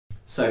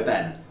So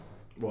Ben,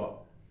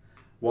 What?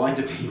 why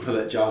do people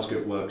at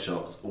JavaScript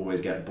workshops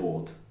always get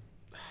bored?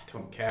 I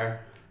don't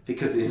care.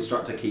 Because the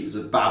instructor keeps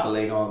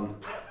babbling on.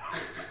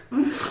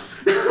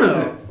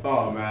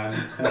 Oh man.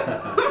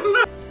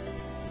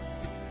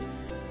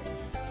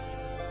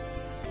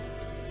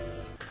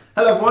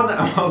 Hello everyone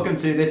and welcome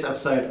to this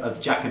episode of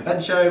the Jack and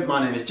Ben Show.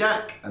 My name is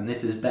Jack and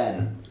this is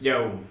Ben.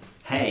 Yo.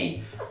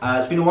 Hey,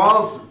 it's been a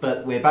while,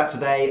 but we're back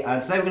today.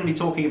 Today we're going to be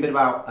talking a bit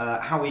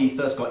about how we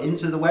first got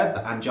into the web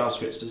and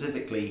JavaScript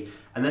specifically,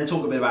 and then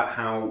talk a bit about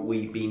how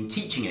we've been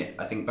teaching it.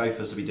 I think both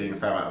of us will be doing a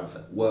fair amount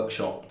of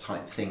workshop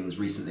type things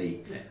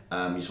recently.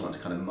 We just want to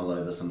kind of mull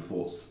over some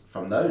thoughts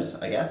from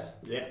those, I guess.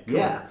 Yeah. Cool.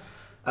 Yeah.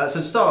 So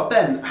to start,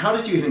 Ben, how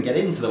did you even get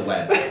into the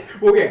web?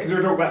 Well, yeah, because we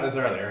were talking about this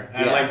earlier.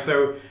 Yeah.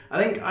 So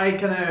I think I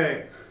kind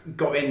of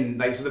got in.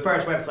 So the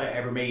first website I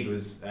ever made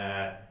was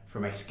for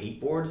my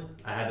skateboard.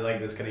 I had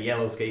this kind of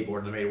yellow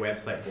skateboard, and I made a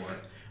website for it.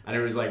 And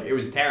it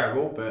was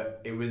terrible,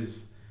 but I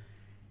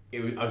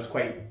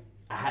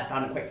had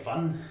found it quite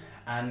fun.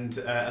 And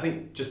I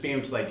think just being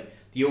able to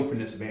the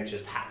openness of being able to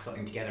just hack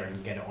something together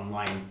and get it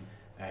online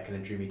kind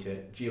of drew me to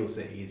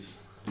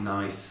GeoCities.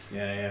 Nice.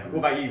 Yeah. What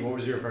about you? What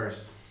was your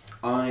first?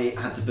 I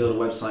had to build a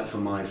website for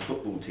my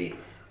football team.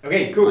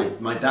 Okay, cool.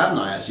 My dad and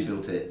I actually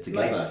built it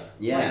together. Nice.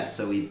 Yeah, Nice.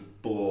 So we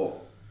bought,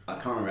 I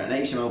can't remember, an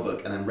HTML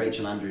book and then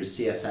Rachel Andrews'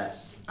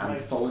 CSS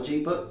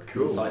anthology book,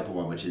 Cool. the Cypher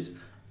one, which is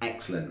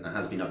excellent and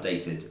has been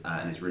updated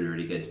and it's really,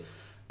 really good.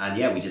 And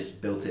yeah, we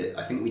just built it.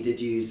 I think we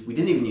didn't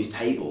even use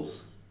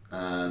tables.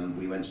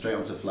 We went straight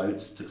onto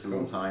floats, took us a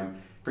long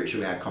time. Pretty sure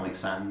we had Comic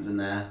Sans in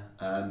there.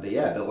 But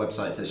yeah, built a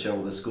website to show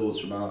all the scores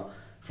from our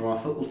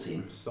football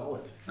team.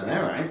 Solid. I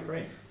know, right?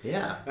 Great.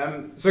 Yeah.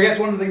 So I guess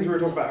one of the things we were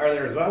talking about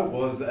earlier as well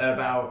was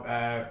about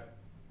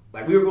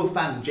we were both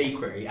fans of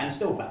jQuery and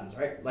still fans,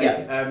 right?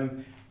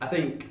 I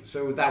think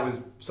so that was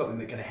something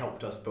that kind of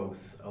helped us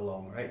both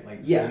along, right?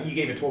 You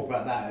gave a talk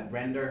about that at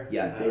Render.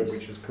 Yeah, I did.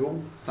 Which was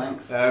cool.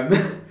 Thanks.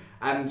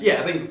 And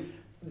yeah, I think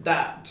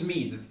that to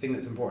me the thing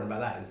that's important about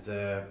that is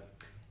the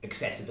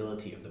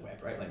accessibility of the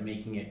web, right? Like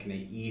making it kind of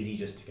easy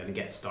just to kind of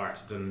get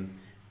started and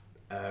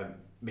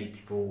make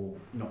people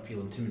not feel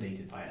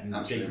intimidated by it, and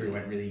Absolutely. jQuery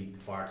went really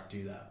far to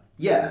do that.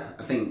 Yeah,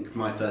 I think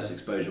my first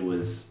exposure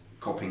was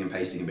copying and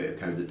pasting a bit of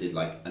code that did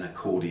like an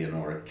accordion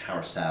or a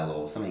carousel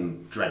or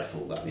something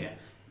dreadful.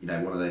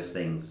 One of those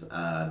things.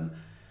 And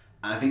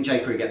I think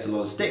jQuery gets a lot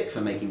of stick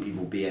for making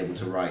people be able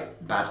to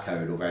write bad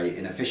code or very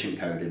inefficient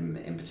code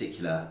in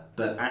particular.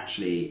 But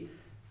actually,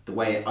 the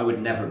way I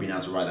would never have been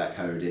able to write that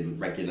code in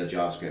regular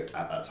JavaScript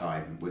at that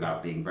time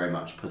without being very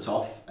much put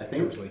off, I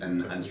think, Totally.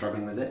 and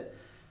struggling with it.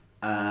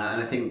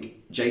 And I think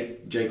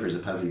jQuery is a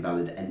perfectly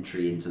valid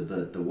entry into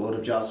the world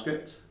of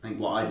JavaScript. I think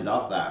what I did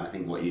after that, and I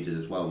think what you did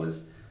as well,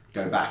 was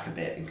go back a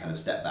bit and kind of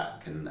step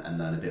back and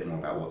learn a bit more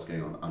about what's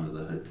going on under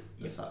the hood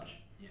as such.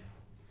 Yeah,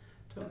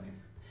 totally.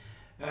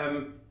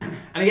 And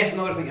I guess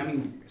another thing,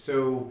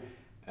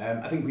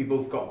 I think we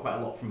both got quite a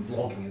lot from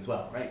blogging as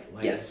well, right?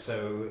 Yes.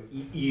 So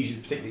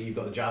particularly you've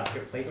got the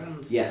JavaScript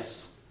playground.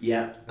 Yes.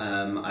 Yeah.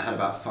 I had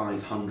about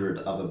 500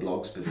 other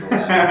blogs before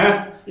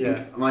that.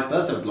 Yeah. My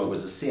first ever blog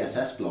was a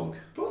CSS blog.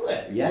 Was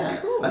it? Yeah.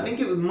 Cool. I think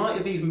it might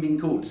have even been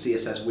called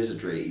CSS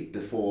Wizardry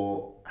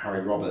before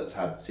Harry Roberts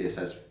had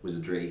CSS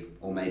Wizardry,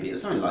 or maybe it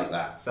was something like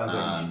that. Sounds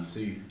like you should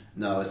sue.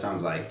 No, it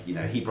sounds like,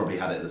 he probably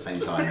had it at the same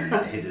time,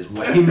 and his is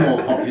way more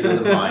popular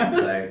than mine,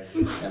 so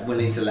I'm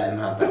willing to let him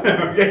have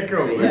that. Okay,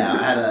 cool. But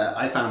yeah,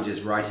 I found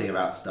just writing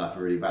about stuff a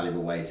really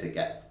valuable way to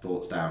get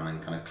thoughts down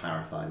and kind of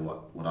clarify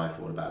what I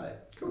thought about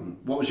it. Cool.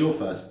 What was your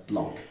first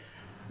blog?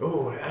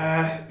 Oh,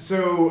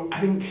 so I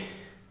think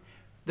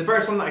the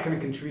first one that I kind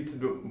of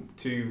contributed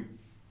to,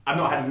 I've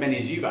not had as many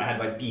as you, but I had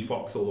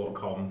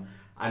bfoxhole.com,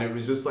 and it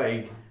was just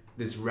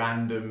this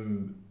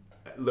random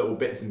little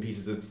bits and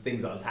pieces of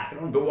things that I was hacking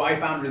on. But what I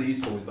found really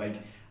useful was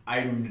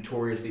I'm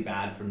notoriously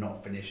bad for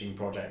not finishing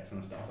projects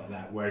and stuff like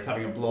that, whereas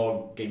having a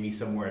blog gave me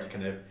somewhere to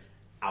kind of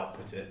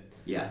output it.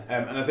 Yeah.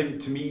 And I think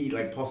to me,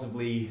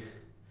 possibly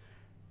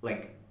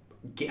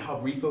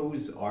GitHub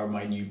repos are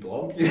my new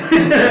blog.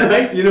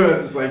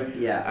 It's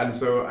Yeah. And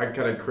so I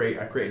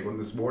created one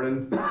this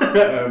morning.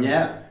 Yeah.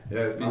 Yeah,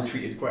 it's been Nice.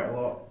 tweeted quite a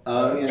lot.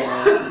 Oh,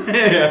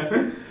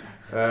 yeah.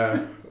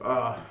 Yeah.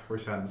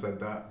 Wish I hadn't said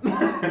that.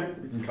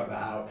 We can cut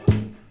that out.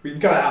 We can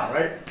cut it out,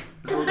 right?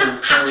 We're doing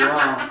so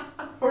well.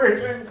 We're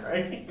doing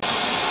great.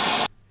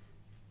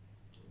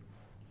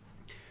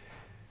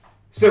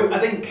 So I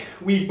think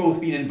we've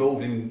both been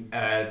involved in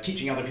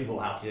teaching other people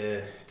how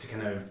to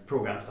kind of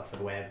program stuff for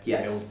the web,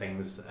 Yes. build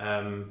things.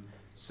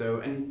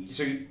 So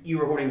you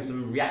were holding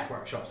some React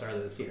workshops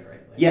earlier this year,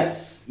 right?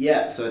 Yes,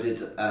 yeah. So I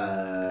did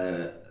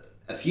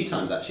a few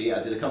times actually.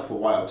 I did a couple for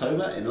White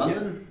October in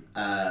London,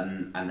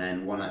 and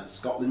then one at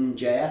Scotland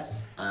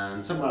JS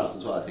and somewhere else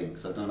as well, I think.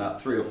 So I've done about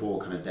 3 or 4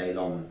 kind of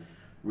day-long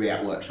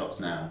React workshops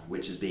now,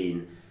 which has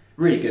been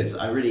really good.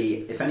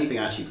 If anything,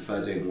 I actually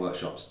prefer doing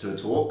workshops to a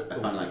talk. I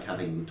find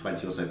having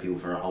 20 or so people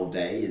for a whole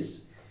day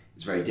is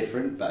very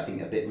different, but I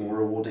think a bit more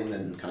rewarding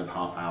than kind of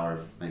half hour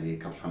of maybe a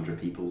couple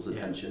hundred people's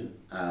attention.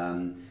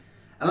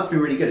 And that's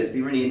been really good. It's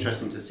been really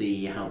interesting to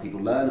see how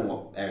people learn and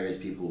what areas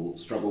people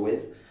struggle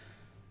with.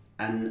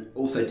 And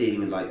also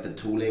dealing with like the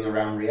tooling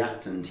around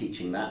React and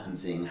teaching that and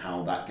seeing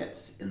how that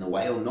gets in the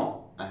way or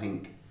not. I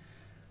think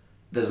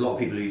there's a lot of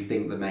people who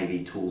think that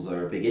maybe tools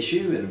are a big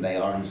issue, and they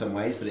are in some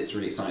ways, but it's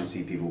really exciting to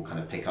see people kind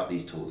of pick up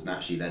these tools, and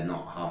actually they're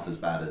not half as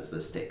bad as the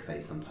stick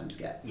they sometimes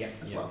get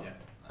as well.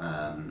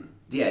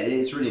 Yeah,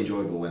 it's really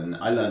enjoyable, and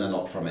I learn a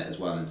lot from it as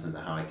well in terms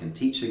of how I can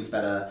teach things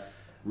better,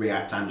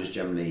 React and just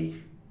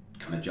generally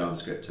kind of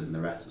JavaScript and the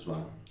rest as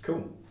well.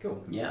 Cool.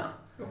 Yeah.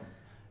 Cool.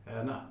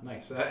 No,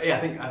 nice. Yeah, I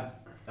think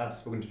I've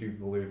spoken to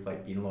people who've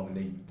like been along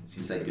and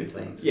they say good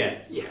things.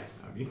 Yeah. Yes.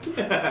 I mean,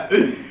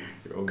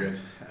 you're all good.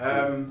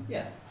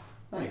 Yeah.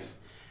 Nice.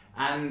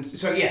 And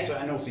so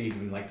and also you've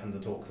been like tons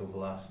of talks over the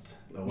last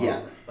little while.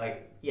 Yeah.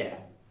 Like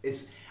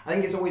I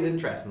think it's always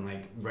interesting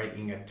like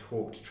writing a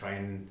talk to try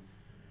and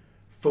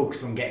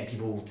focus on getting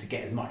people to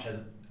get as much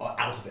as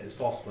out of it as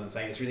possible, and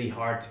saying it's really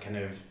hard to kind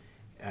of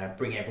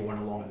bring everyone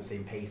along at the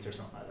same pace or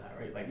something like that,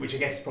 right? Like, which I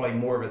guess is probably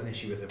more of an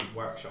issue with a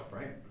workshop,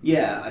 right?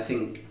 Yeah, I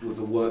think with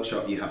a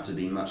workshop you have to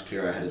be much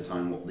clearer ahead of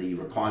time what the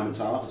requirements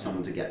are for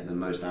someone to get the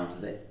most out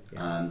of it.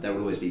 Yeah. There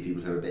will always be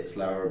people who are a bit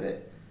slower, a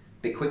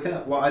bit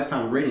quicker. What I've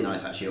found really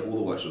nice actually at all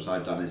the workshops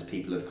I've done is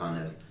people have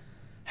kind of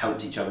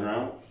helped each other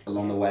out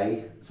along the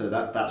way. So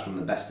that's one of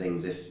the best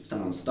things. If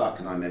someone's stuck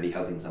and I'm maybe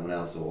helping someone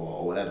else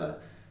or whatever,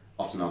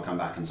 often I'll come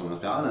back and someone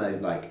will be like, oh no,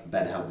 like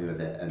Ben helped me with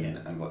it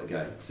and got to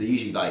go. So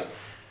usually like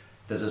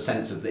there's a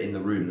sense of in the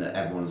room that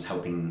everyone's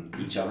helping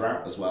each other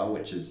out as well,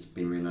 which has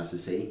been really nice to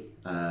see.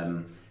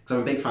 So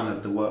I'm a big fan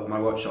of my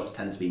workshops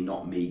tend to be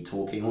not me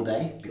talking all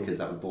day, because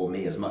that would bore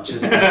me as much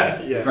as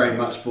it very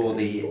much bore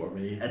the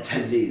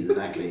attendees.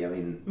 Exactly. I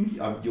mean,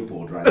 you're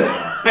bored right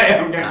now.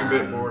 I'm getting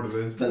a bit bored of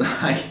this. But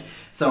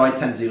so I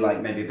tend to do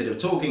like maybe a bit of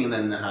talking and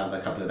then have a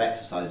couple of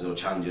exercises or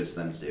challenges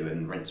for them to do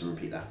and rinse and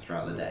repeat that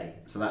throughout the day.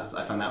 So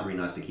I found that really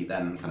nice to keep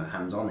them kind of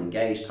hands-on,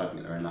 engaged, typing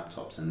at their own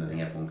laptops and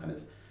letting everyone kind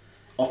of.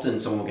 Often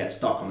someone will get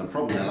stuck on a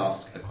problem, they'll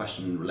ask a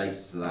question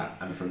related to that,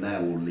 and from there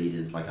we'll lead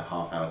into like a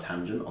half-hour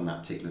tangent on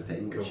that particular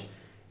thing, which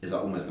is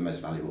like almost the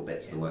most valuable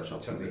bits of the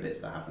workshop, the bits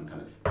that happen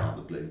kind of out of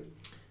the blue.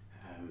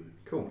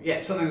 Cool.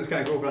 Yeah, something that's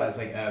kind of cool for that is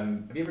like,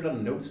 have you ever done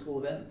a node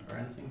school event or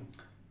anything?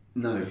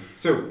 No.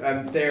 So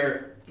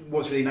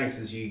what's really nice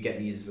is you get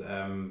these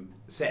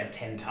set of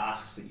 10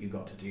 tasks that you've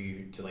got to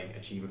do to like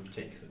achieve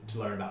to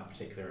learn about a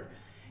particular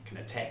kind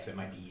of tech. So it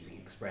might be using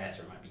Express,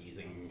 or it might be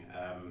using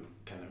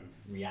kind of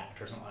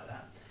React or something like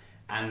that.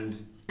 And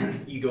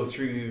you go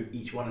through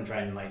each one and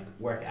try and like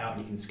work it out,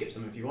 and you can skip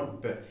some if you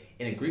want, but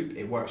in a group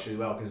it works really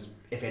well, because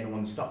if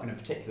anyone's stuck in a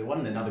particular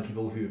one, then other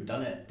people who have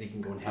done it, they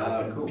can go and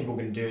help, and people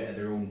can do it at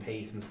their own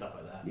pace and stuff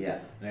like that. Yeah.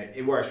 And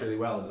it works really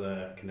well as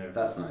a kind of...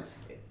 That's nice.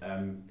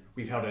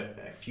 We've held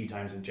it a few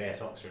times in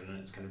JS Oxford, and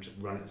it's kind of just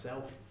run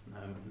itself.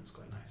 It's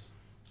quite nice.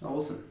 Oh,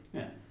 awesome.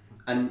 Yeah.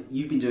 And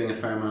you've been doing a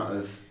fair amount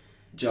of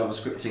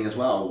JavaScripting as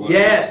well.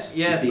 Yes.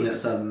 You've been at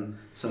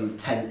some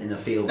tent in a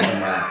field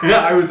somewhere. Yeah,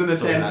 I was in a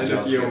tent in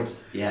a field.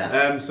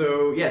 Yeah.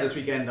 This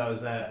weekend I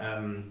was at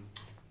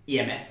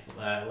EMF,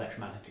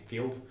 electromagnetic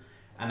field,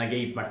 and I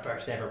gave my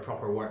first ever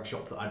proper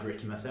workshop that I'd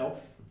written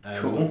myself.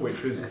 Cool.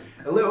 Which was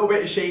a little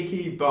bit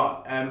shaky,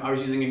 but I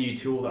was using a new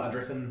tool that I'd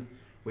written,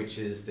 which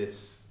is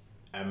this.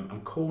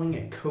 I'm calling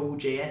it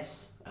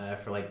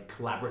Code.js for like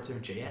collaborative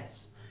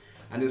JS,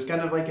 and it's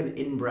kind of like an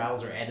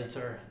in-browser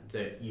editor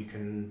that you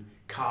can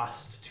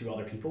cast to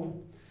other people.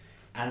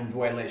 And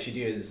what it lets you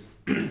do is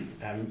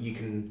you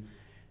can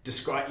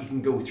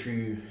go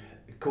through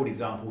a code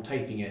example,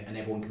 typing it, and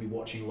everyone can be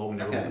watching along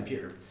on their own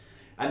computer.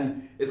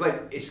 And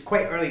it's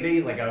quite early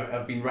days. Like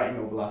I've been writing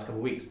over the last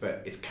couple of weeks,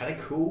 but it's kind of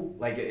cool.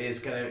 Like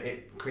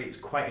it creates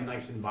quite a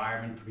nice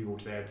environment for people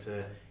to be able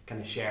to kind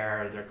of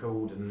share their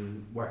code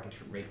and work at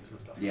different rates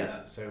and stuff like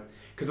that. So,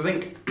 because I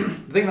think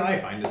the thing that I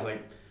find is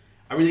like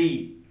I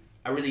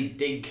really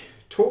dig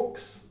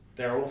talks.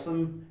 They're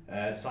awesome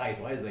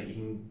size-wise. Like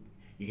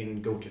you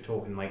can go to a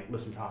talk and like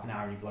listen for half an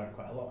hour and you've learned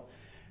quite a lot.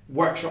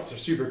 Workshops are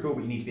super cool,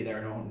 but you need to be there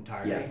an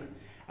entire day.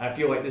 And I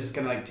feel like this is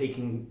kind of like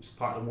taking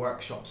part of the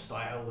workshop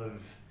style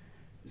of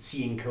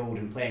seeing code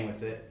and playing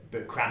with it,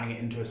 but cramming it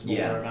into a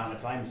smaller amount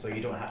of time, so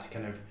you don't have to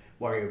kind of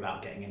worry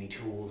about getting any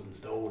tools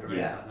installed or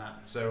anything like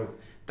that. So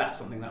that's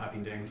something that I've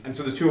been doing. And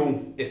so the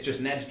tool, it's just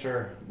an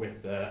editor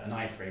with an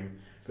iframe,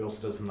 but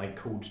also does some like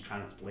code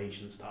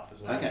translation stuff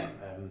as well. Okay.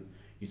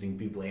 Using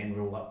Buble and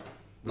Rollup.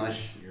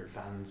 Nice. You're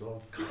fans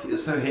of. You're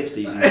so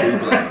hipster using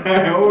Buble.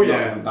 Oh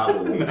yeah.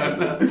 Babel.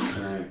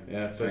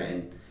 Yeah, it's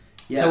great.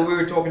 Yeah. So we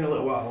were talking a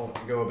little while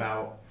ago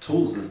about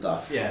tools and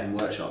stuff in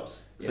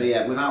workshops. So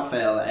without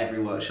fail, every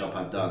workshop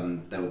I've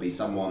done, there will be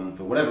someone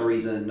for whatever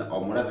reason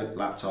on whatever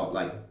laptop,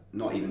 like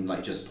not even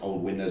like just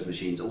old Windows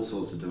machines, all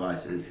sorts of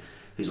devices,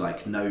 who's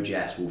like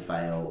Node.js will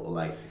fail, or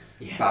like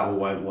Babel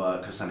won't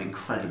work for some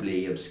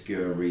incredibly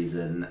obscure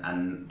reason,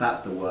 and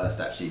that's the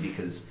worst actually,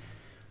 because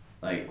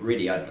like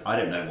really I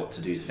don't know what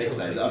to do to fix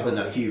those other than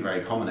a few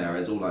very common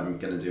errors. All I'm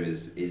going to do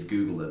is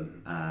Google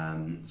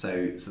them.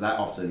 So that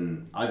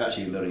often I've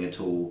actually been building a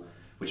tool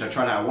which I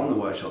tried out at one of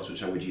the workshops,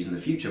 which I would use in the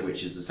future,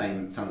 which is the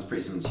same, sounds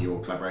pretty similar to your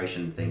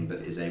collaboration thing, but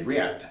is a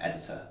React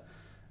editor.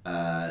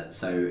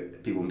 So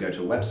people can go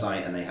to a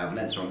website and they have an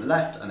editor on the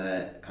left and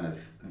a kind of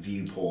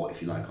viewport,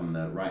 if you like, on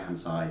the right-hand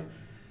side.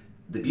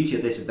 The beauty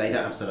of this is they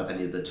don't have to set up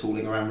any of the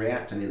tooling around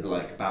React, any of the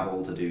like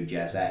Babel to do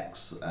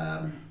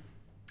JSX,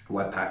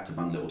 Webpack to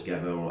bundle it all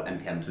together, or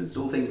NPM to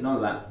install things, none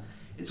of that.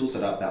 It's all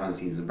set up behind the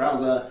scenes in the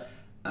browser.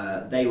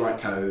 They write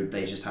code,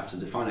 they just have to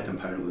define a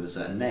component with a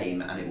certain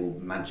name and it will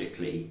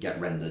magically get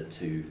rendered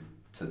to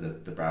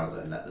the browser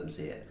and let them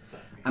see it.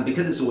 And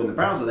because it's all in the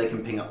browser, they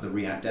can ping up the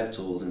React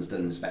DevTools and still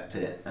inspect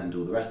it and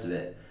do all the rest of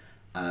it.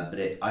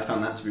 I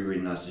found that to be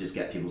really nice to just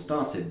get people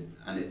started.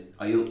 And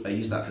I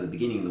use that for the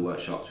beginning of the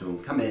workshops. People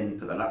come in,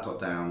 put their laptop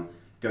down,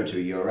 go to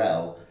a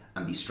URL,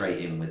 and be straight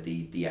in with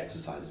the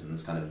exercises and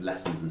this kind of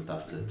lessons and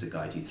stuff to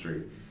guide you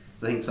through.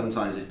 So I think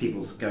sometimes if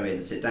people go in,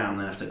 sit down,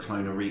 then have to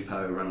clone a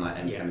repo, run like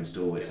npm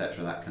install,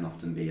 etc., that can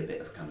often be a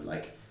bit of kind of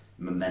like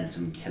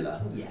momentum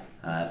killer.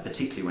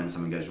 Particularly when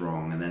something goes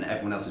wrong and then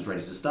everyone else is ready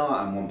to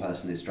start and one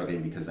person is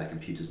struggling because their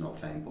computer's not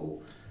playing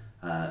ball.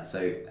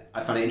 So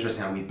I find it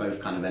interesting how we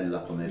both kind of ended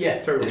up on this,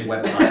 this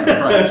website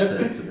approach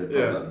to the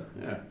problem.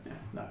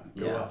 No,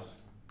 go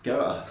us. Go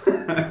us.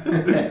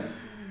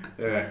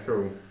 Yeah,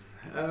 cool.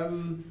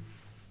 And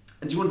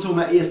do you want to talk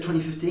about ES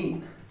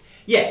 2015?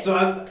 Yeah,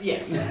 so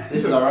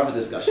this is our other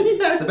discussion.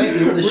 So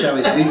basically what this show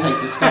is we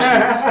take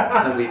discussions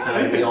that we've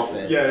had in the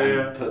office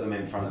and put them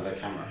in front of a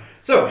camera.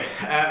 So,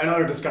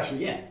 another discussion,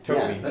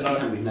 totally. Let's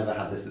pretend we've never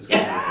had this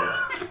discussion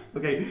before.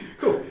 Okay,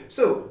 cool.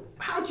 So,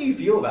 how do you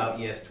feel about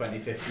ES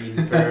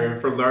 2015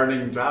 for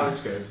learning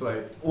JavaScript?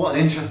 Like, what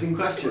an interesting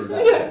question.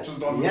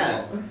 Just on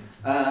the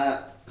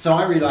spot. So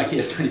I really like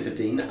ES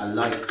 2015. I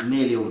like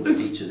nearly all of the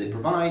features it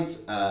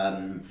provides.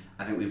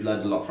 I think we've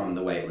learned a lot from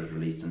the way it was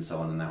released and so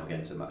on, and now we're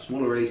getting to much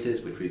smaller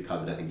releases, which we've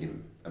covered, I think,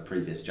 in a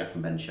previous Jack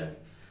and Ben show.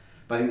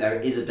 But I think there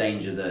is a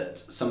danger that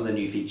some of the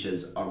new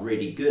features are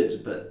really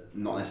good, but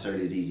not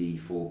necessarily as easy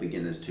for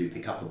beginners to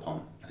pick up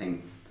upon. I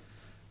think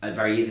a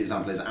very easy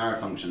example is arrow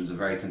functions are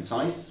very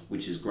concise,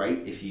 which is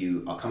great if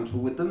you are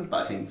comfortable with them.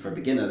 But I think for a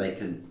beginner,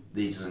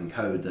 these are some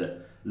code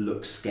that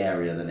looks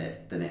scarier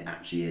than it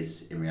actually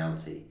is in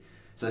reality.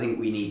 So I think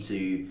we need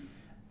to.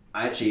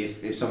 Actually,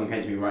 if someone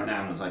came to me right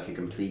now and was like a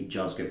complete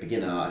JavaScript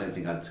beginner, I don't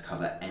think I'd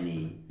cover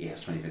any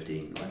ES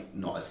 2015, like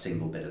not a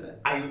single bit of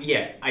it.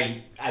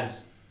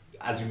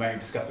 As we might have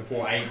discussed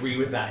before, I agree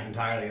with that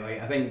entirely.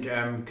 Like I think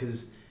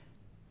because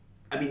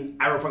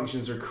arrow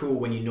functions are cool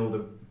when you know the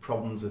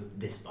problems with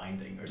this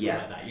binding or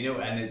something like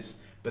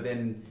that, but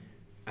then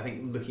I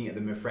think looking at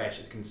them afresh,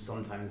 it can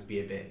sometimes be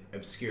a bit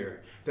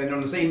obscure. But then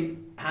on the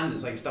same hand,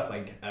 it's like stuff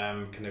like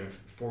kind of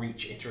for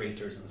each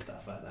iterators and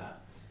stuff like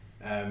that.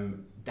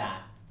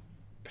 That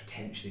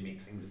potentially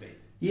makes things a bit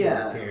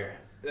more clear.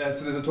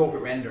 So there's a talk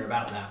at Render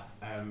about that,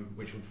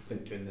 which we'll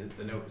link to in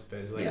the notes. But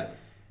it's like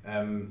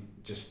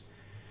just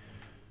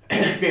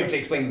being able to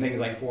explain things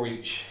like for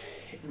each.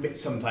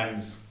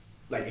 Sometimes,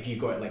 like if you've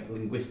got it like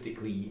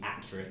linguistically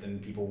accurate, then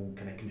people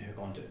kind of can hook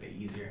onto it a bit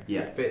easier.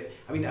 Yeah. But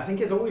I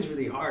think it's always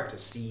really hard to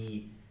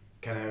see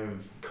kind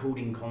of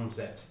coding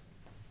concepts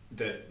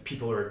that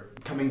people are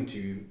coming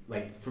to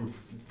like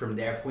from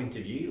their point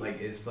of view.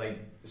 Like it's like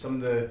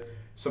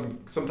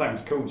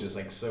sometimes code just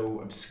like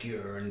so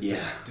obscure and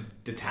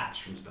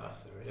detached from stuff.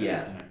 So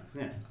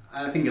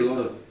I think a lot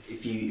of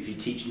if you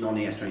teach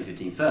non-ES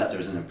 2015 first, there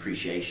is an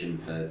appreciation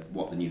for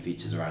what the new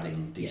features are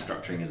adding.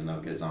 Destructuring is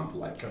another good example.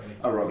 Like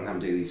rather than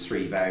having to do these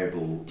 3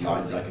 variable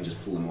lines, I can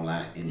just pull them all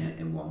out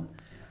in one.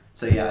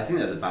 So I think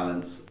there's a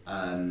balance.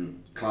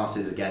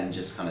 Classes again,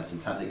 just kind of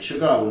syntactic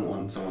sugar. I wouldn't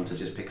want someone to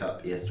just pick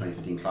up ES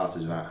 2015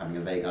 classes without having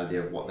a vague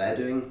idea of what they're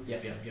doing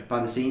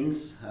behind the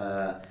scenes.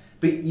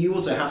 But you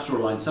also have to draw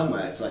a line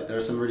somewhere. It's like there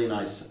are some really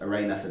nice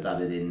array methods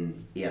added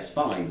in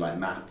ES5, like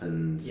map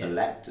and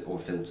select or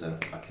filter.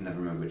 I can never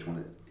remember which one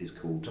it is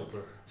called.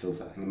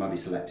 Filter. I think it might be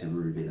select in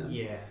Ruby then.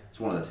 Yeah.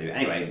 It's one of the two.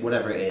 Anyway,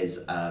 whatever it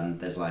is,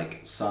 there's like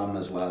some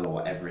as well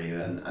or every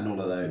and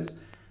all of those.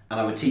 And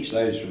I would teach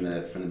those from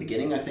the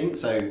beginning, I think.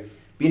 So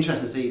be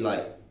interested to see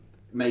like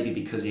maybe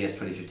because ES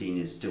 2015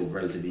 is still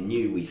relatively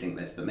new, we think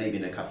this, but maybe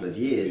in a couple of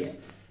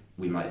years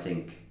we might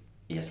think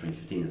ES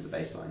 2015 is the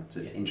baseline. So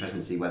it's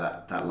interesting to see where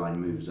that line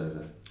moves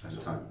over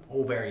time.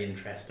 All very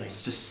interesting.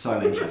 It's just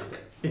so interesting.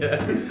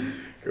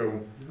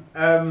 Cool.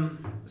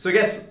 So I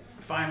guess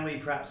finally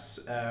perhaps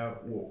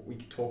what we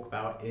could talk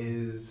about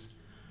is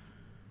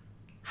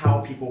how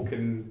people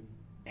can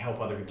help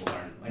other people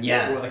learn. Like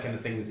what are the kind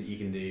of things that you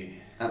can do?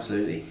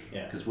 Absolutely.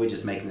 Yeah. Because we're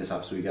just making this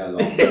up as we go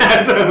along.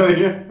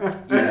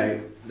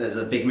 Totally. There's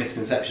a big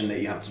misconception that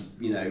you have to,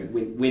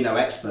 we're no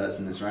experts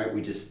in this, right?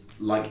 We just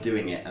like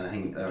doing it, and I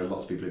think there are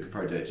lots of people who could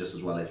probably do it just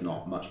as well, if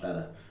not much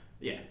better.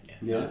 Yeah,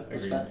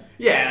 that's fair.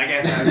 Yeah, I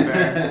guess that's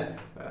fair.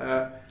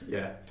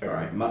 Totally. All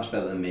right, much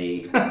better than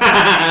me.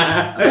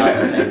 About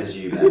the same as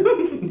you,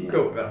 Ben.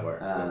 Cool, that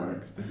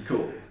works.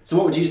 Cool. So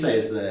what would you say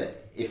is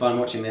that if I'm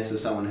watching this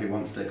as someone who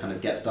wants to kind of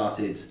get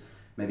started,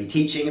 maybe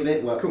teaching a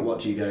bit, what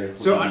do you go?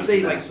 So I'd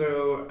say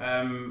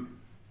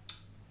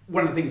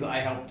one of the things that I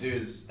help do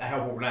is I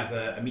help organise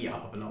a meetup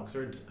up in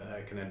Oxford,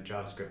 kind of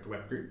JavaScript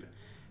web group,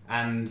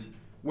 and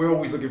we're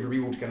always looking for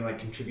people to kind of like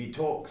contribute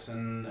talks,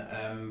 and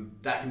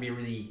that can be a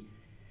really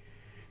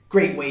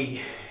great way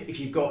if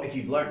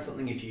you've learned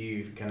something, if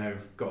you've kind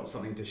of got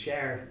something to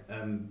share,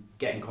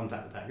 get in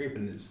contact with that group,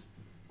 and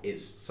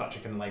it's such a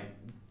kind of like,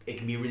 it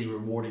can be a really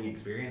rewarding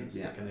experience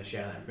to kind of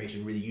share that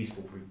information, really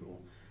useful for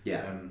people.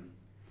 Yeah.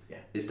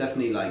 It's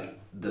definitely like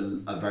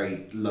a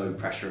very low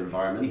pressure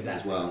environment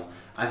as well.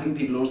 I think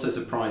people are also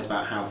surprised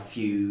about how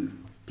few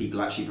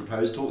people actually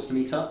propose talks to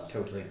meetups.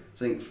 Totally.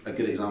 So I think a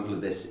good example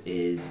of this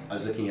is, I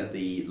was looking at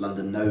the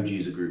London Node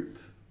user group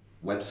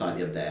website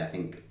the other day. I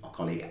think our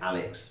colleague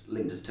Alex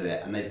linked us to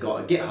it, and they've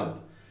got a GitHub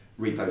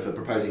repo for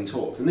proposing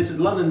talks. And this is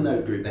London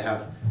Node group. They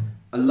have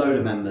a load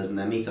of members, and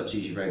their meetups are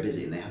usually very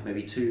busy, and they have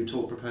maybe 2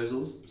 talk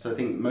proposals. So I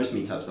think most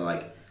meetups are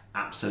like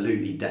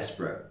absolutely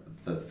desperate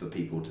for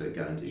people to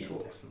go and do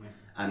talks. Definitely.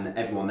 And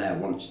everyone there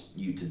wants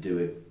you to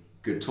do a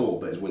good talk,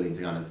 but is willing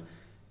to kind of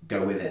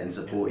go with it and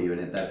support you.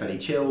 And they're fairly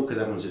chill because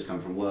everyone's just come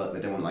from work. They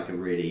don't want like a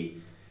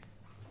really,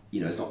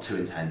 it's not too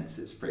intense.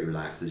 It's pretty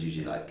relaxed. There's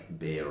usually like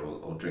beer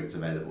or drinks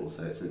available,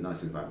 so it's a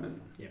nice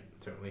environment. Yeah,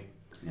 totally.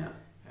 Yeah.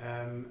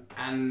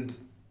 And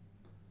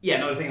yeah,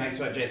 another thing, like,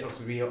 so at JS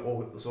Oxford, we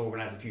also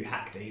organise a few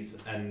hack days,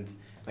 and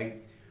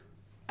like,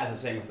 as I was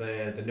saying with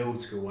the Node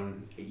School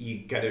one,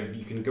 you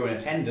can go and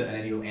attend it, and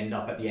then you'll end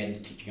up at the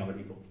end teaching other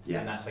people. Yeah.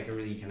 And that's like a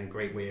really kind of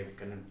great way of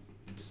kind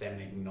of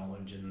disseminating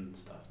knowledge and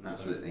stuff.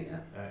 Absolutely, so,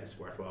 yeah. It's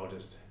worthwhile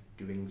just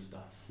doing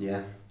stuff.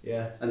 Yeah.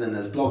 Yeah. And then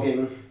there's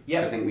blogging.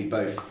 Yeah. I think we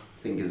both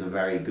think is a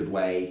very good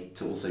way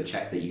to also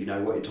check that you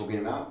know what you're talking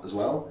about as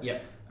well. Yeah. I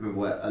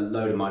remember a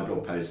load of my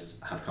blog posts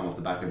have come off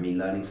the back of me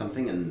learning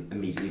something and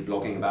immediately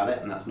blogging about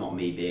it, and that's not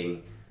me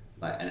being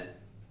like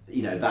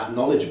that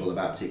knowledgeable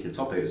about a particular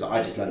topic. It was like,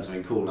 I just learned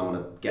something cool and I want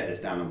to get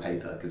this down on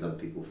paper because other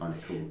people find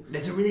it cool.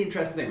 There's a really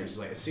interesting thing, which is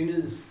like, as soon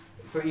as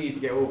something you need to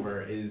get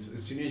over is,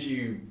 as soon as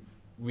you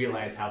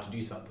realise how to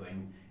do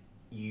something,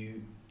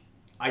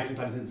 I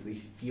sometimes instantly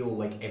feel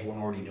like everyone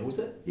already knows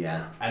it.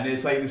 Yeah. And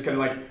it's like this kind of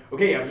like,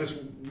 okay, I've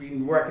just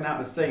been working out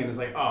this thing, and it's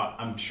like, oh,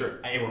 I'm sure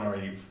everyone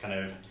already kind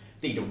of,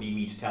 they don't need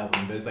me to tell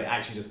them, but it's like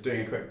actually just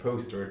doing a quick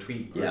post or a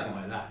tweet or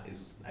something like that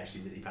is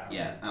actually really powerful.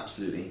 Yeah,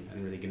 absolutely.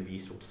 And really going to be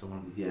useful to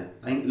someone. Yeah,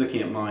 I think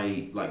looking at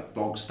my like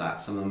blog stats,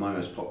 some of my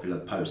most popular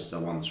posts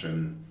are ones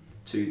from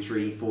 2,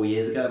 3, 4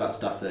 years ago about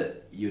stuff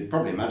that you'd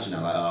probably imagine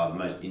are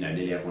like,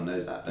 nearly everyone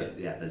knows that. But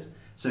yeah, there's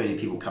so many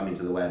people coming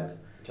to the web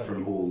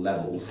from all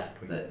levels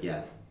that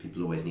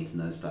people always need to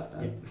know stuff.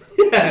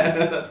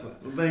 Yeah, that's the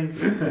thing.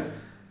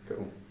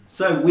 Cool.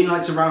 So we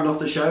like to round off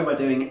the show by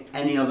doing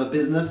any other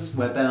business,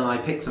 where Ben and I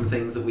pick some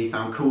things that we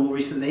found cool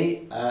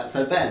recently.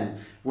 So Ben,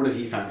 what have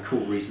you found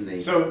cool recently?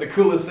 So the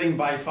coolest thing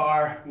by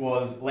far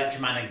was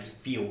Electromagnetic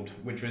Field,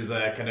 which was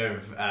a kind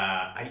of,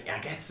 I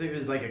guess it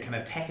was like a kind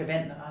of tech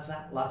event that I was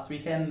at last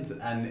weekend,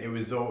 and it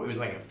was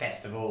like a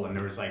festival, and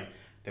there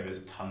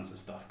was tons of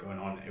stuff going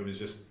on. It was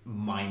just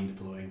mind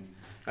blowing.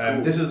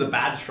 Cool. This is the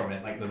badge from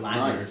it, like the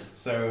lanyard. Nice.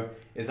 So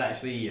it's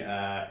actually,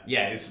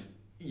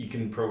 you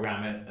can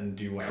program it and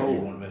do whatever you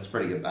want with it. It's a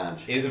pretty good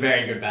badge. It is a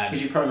very good badge.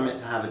 Could you program it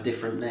to have a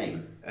different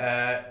name?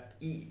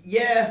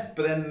 Yeah,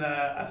 but then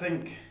I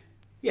think,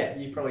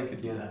 you probably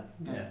could do that.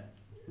 Yeah.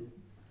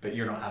 But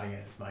you're not having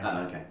it, it's mine.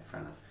 Oh, okay, fair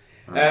enough.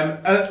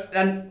 Right.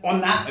 And on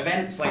that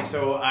events,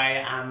 so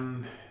I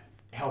am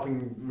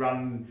helping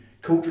run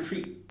Code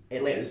Retreat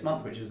later this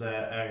month, which is an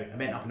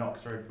event up in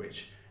Oxford,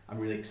 which I'm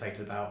really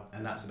excited about,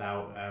 and that's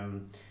about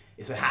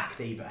it's a hack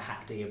day, but a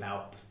hack day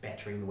about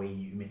bettering the way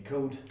you make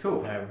code.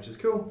 Cool. Which is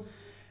cool.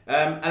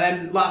 And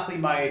then lastly,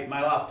 my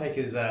last pick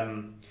is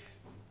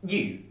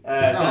you,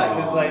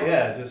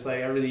 Jack. Is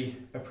I really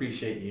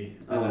appreciate you.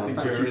 And I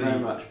think you're a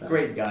really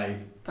great guy.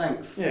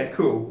 Thanks. Yeah,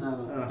 cool.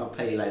 I'll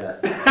pay you later.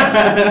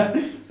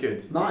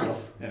 Good.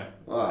 Nice. Yeah.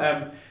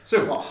 Wow.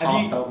 So what a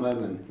heartfelt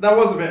moment. That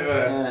was a bit of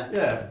a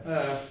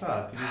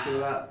did you feel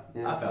that?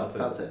 Yeah, I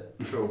felt it.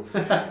 Cool.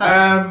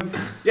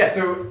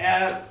 So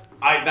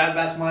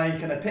that's my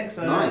kind of picks.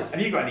 Nice.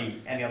 Have you got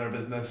any other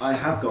business? I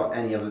have got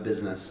any other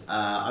business.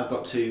 I've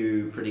got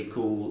 2 pretty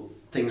cool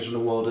things from the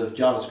world of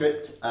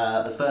JavaScript.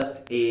 The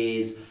first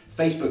is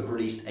Facebook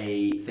released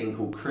a thing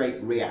called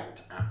Create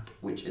React App,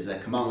 which is a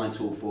command line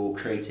tool for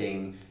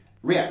creating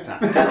React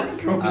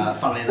apps.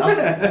 Funnily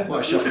enough, what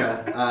a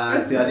shocker.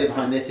 The idea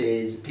behind this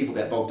is people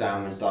get bogged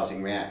down when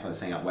starting React, like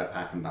setting up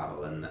Webpack and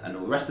Babel and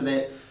all the rest of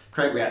it.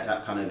 Create React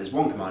app kind of is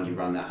one command you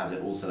run that has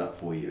it all set up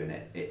for you, and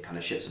it kind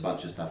of ships a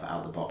bunch of stuff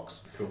out of the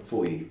box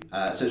for you.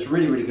 So it's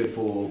really, really good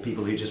for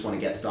people who just want to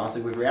get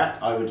started with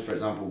React. I would, for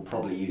example,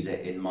 probably use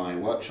it in my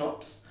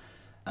workshops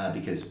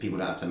because people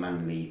don't have to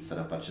manually set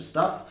up a bunch of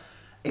stuff.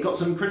 It got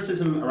some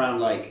criticism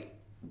around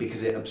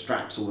because it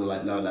abstracts all the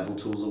lower level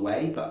tools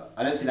away, but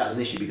I don't see that as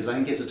an issue because I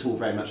think it's a tool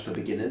very much for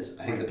beginners.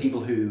 I think the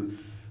people who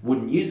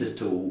wouldn't use this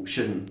tool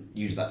shouldn't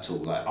use that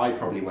tool. I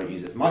probably won't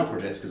use it for my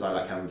projects because I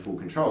like having full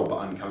control, but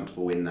I'm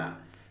comfortable in the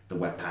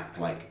Webpack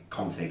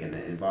config and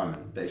the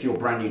environment. But if you're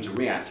brand new to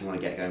React, you want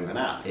to get going with an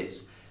app,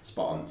 it's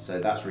spot on. So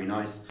that's really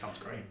nice. Sounds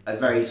great. A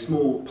very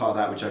small part of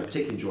that, which I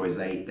particularly enjoy, is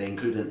they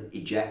include an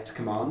eject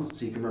command.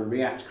 So you can run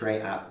react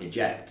create app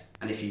eject,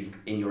 and if you've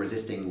in your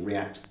existing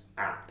React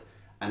app,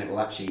 and it will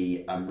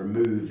actually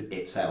remove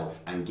itself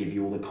and give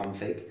you all the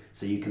config.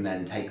 So you can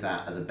then take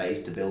that as a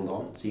base to build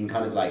on. So you can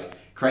kind of like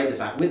create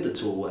this app with the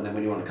tool, and then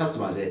when you want to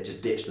customize it,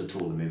 just ditch the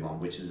tool and move on,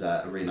 which is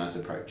a really nice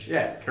approach.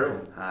 Yeah,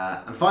 cool.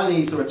 And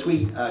finally, saw a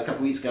tweet a couple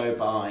of weeks ago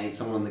by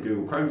someone on the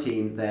Google Chrome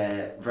team.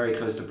 They're very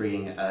close to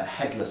bringing a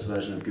headless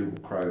version of Google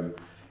Chrome.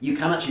 You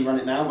can actually run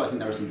it now, but I think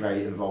there are some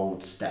very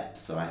involved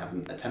steps, so I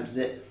haven't attempted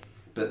it.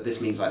 But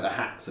this means like the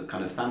hacks of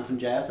kind of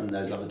Phantom.js and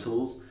those other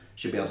tools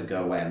should be able to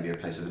go away and be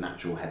replaced with an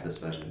actual headless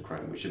version of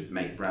Chrome, which should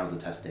make browser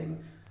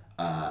testing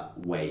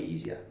way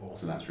easier. Awesome.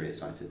 So that's really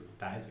exciting.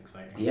 That is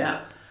exciting.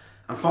 Yeah.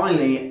 And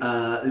finally,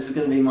 this is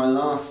going to be my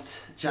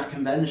last Jack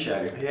and Ben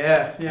show.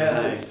 Yeah,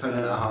 It's tugging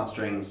at our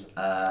heartstrings.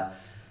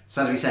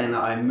 Sad to be saying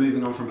that I'm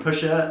moving on from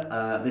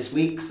Pusher this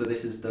week, so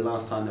this is the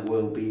last time that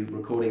we'll be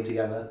recording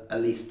together,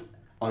 at least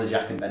on the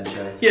Jack and Ben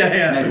show.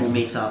 Yeah. Maybe we'll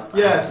meet up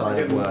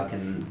outside of work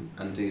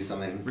and do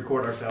something.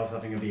 Record ourselves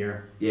having a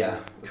beer. Yeah,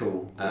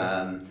 cool.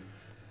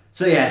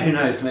 So yeah, who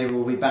knows? Maybe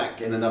we'll be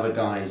back in another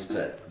guise,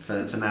 but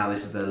for now,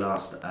 this is the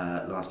last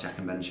Jack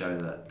and Ben show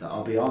that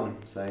I'll be on.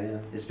 So yeah,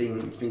 it's been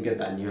good,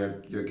 Ben.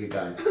 You're a good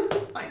guy.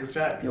 Thanks,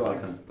 Jack. You're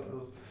welcome. I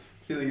was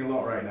feeling a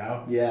lot right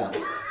now. Yeah.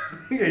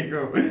 Okay,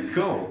 cool.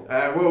 Cool.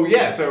 Well,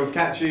 yeah. So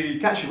catch you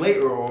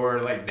later,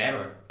 or like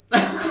never.